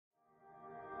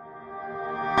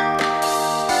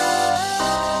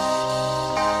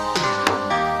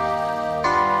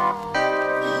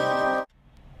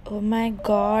Oh my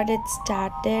god, it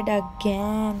started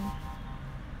again.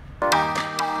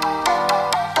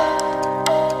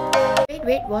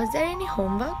 Wait, was there any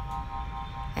homework?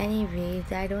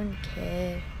 Anyways, I don't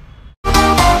care.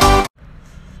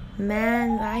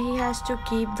 Man, why he has to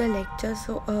keep the lecture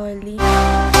so early?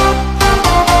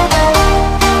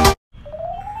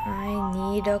 I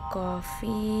need a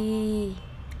coffee.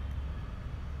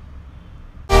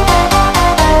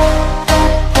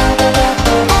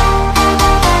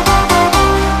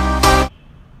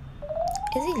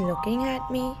 Is he looking at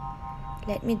me?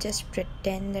 Let me just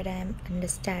pretend that I am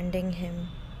understanding him.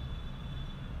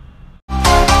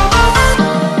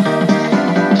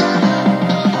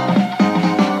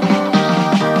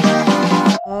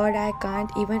 God, I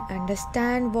can't even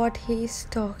understand what he's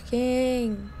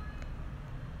talking.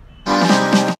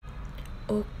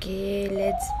 Okay,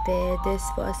 let's bear this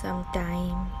for some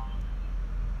time.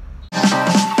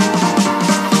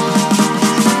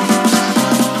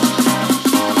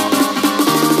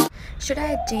 Should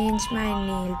I change my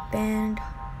nail bend?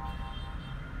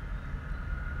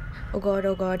 Oh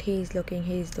god, he's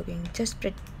looking. Just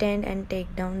pretend and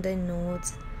take down the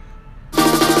notes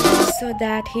so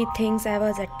that he thinks I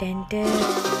was attentive.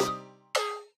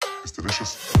 It's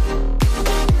delicious.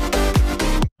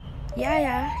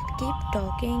 Yeah, keep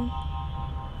talking.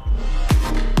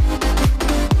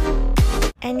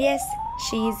 And yes,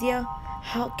 she's here.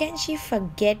 How can she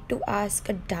forget to ask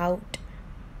a doubt?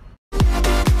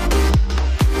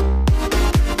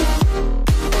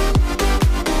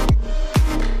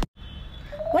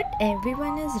 What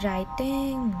everyone is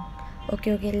writing?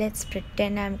 Okay, let's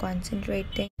pretend I'm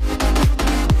concentrating.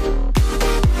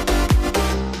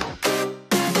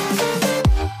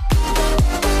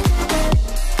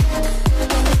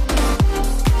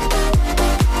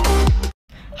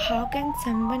 How can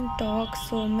someone talk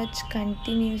so much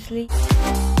continuously?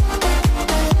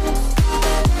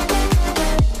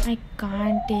 I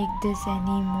can't take this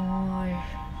anymore.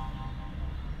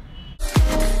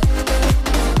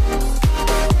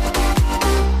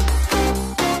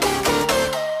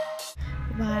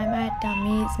 Why my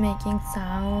tummy is making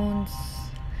sounds?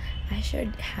 I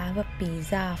should have a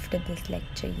pizza after this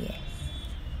lecture, yes.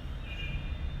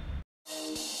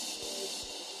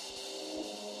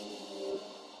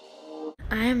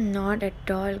 I am not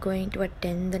at all going to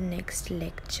attend the next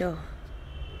lecture.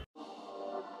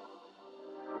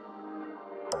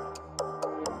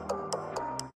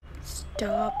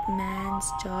 Stop, man,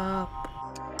 stop.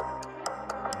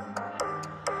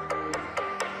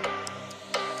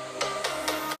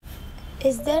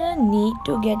 Is there a need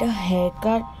to get a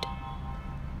haircut?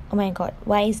 Oh my god,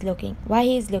 why he's looking?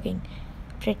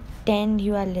 Pretend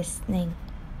you are listening.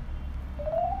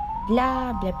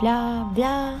 Blah, blah, blah,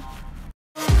 blah.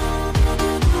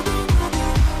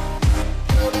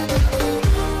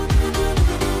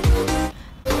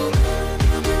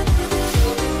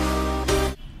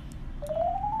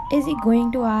 Is he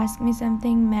going to ask me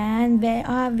something, man? Where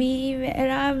are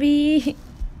we?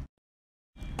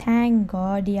 Thank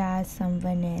God he asked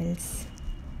someone else.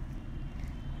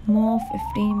 More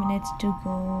 15 minutes to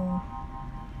go.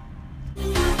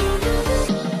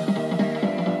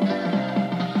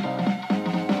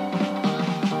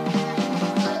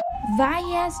 Why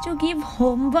he has to give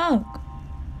homework?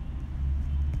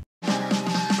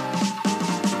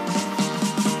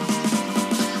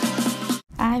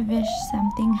 I wish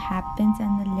something happens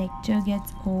and the lecture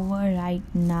gets over right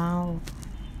now.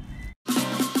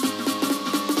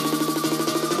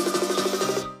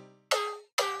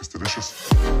 It's delicious.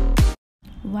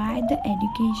 Why the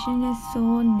education is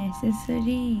so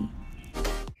necessary?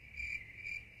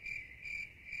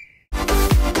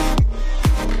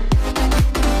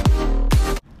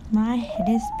 My head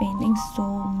is paining so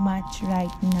much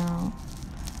right now.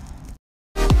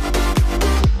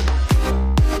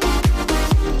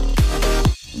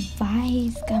 Why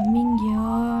he's coming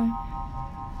here?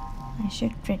 I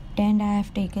should pretend I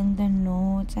have taken the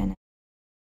notes and...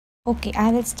 Okay,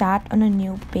 I will start on a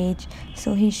new page,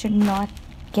 so he should not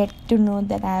get to know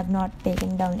that I have not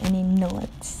taken down any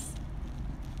notes.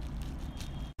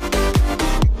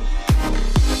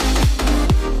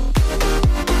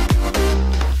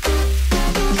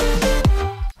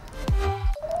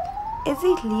 Is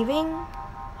he leaving?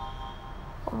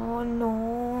 Oh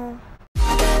no.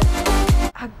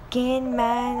 Again,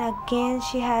 man, again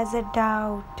she has a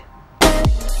doubt.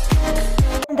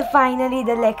 And finally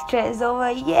the lecture is over.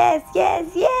 Yes, yay!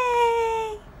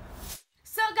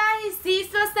 So guys, these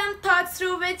were some thoughts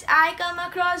through which I come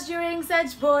across during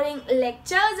such boring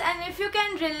lectures, and if you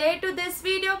can relate to this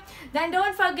video, then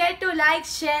don't forget to like,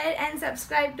 share and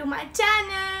subscribe to my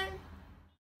channel.